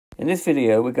In this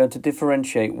video, we're going to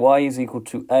differentiate y is equal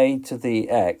to a to the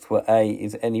x, where a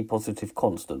is any positive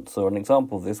constant. So an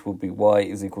example of this would be y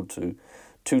is equal to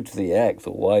 2 to the x,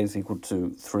 or y is equal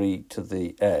to 3 to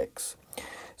the x.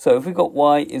 So if we've got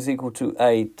y is equal to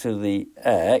a to the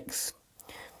x,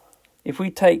 if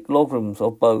we take logarithms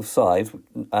of both sides,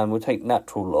 and we'll take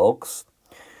natural logs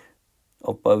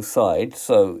of both sides,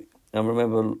 so, and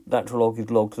remember, natural log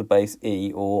is log to the base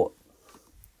e, or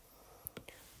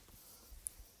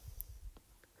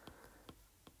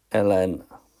ln,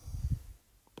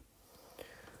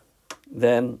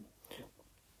 then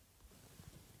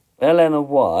ln of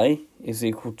y is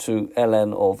equal to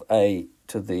ln of a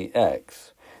to the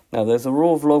x. Now there's a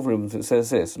rule of logarithms that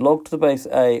says this: log to the base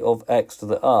a of x to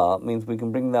the r means we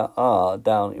can bring that r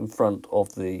down in front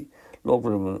of the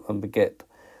logarithm and we get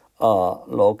r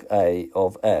log a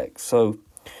of x. So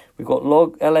we've got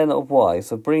log ln of y,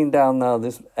 so bringing down now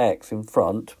this x in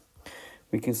front,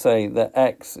 we can say that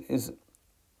x is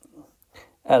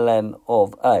ln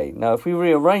of a. Now if we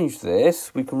rearrange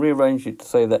this, we can rearrange it to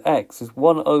say that x is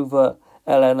 1 over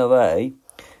ln of a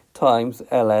times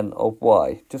ln of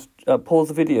y. Just pause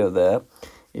the video there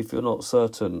if you're not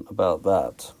certain about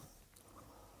that.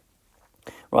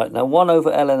 Right, now 1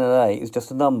 over ln of a is just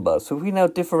a number. So if we now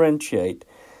differentiate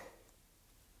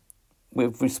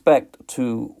with respect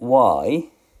to y,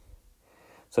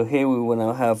 so here we will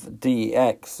now have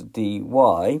dx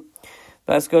dy,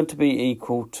 that's going to be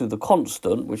equal to the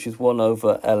constant, which is 1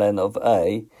 over ln of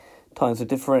a, times the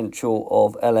differential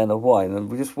of ln of y. And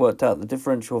we just worked out the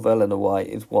differential of ln of y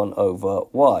is 1 over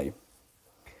y.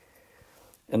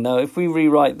 And now if we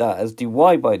rewrite that as dy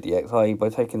by dx, i.e. by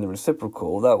taking the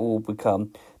reciprocal, that will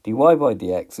become dy by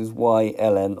dx is y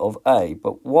ln of a.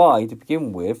 But y, to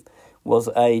begin with, was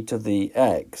a to the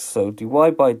x. So dy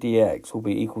by dx will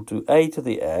be equal to a to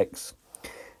the x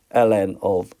ln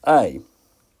of a.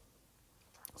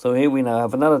 So here we now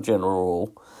have another general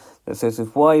rule that says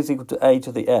if y is equal to a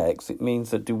to the x, it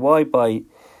means that dy by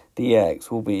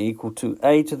dx will be equal to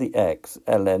a to the x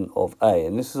ln of a.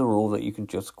 And this is a rule that you can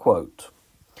just quote.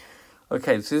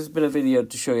 Okay, so this has been a video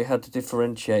to show you how to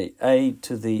differentiate a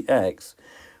to the x,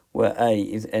 where a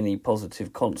is any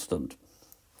positive constant.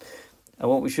 And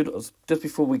what we should, just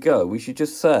before we go, we should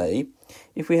just say,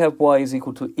 if we have y is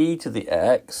equal to e to the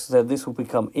x, then this will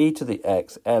become e to the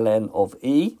x ln of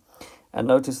e. And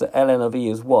notice that ln of e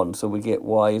is 1, so we get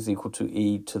y is equal to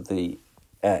e to the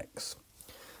x.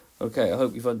 Okay, I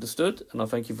hope you've understood, and I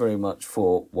thank you very much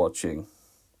for watching.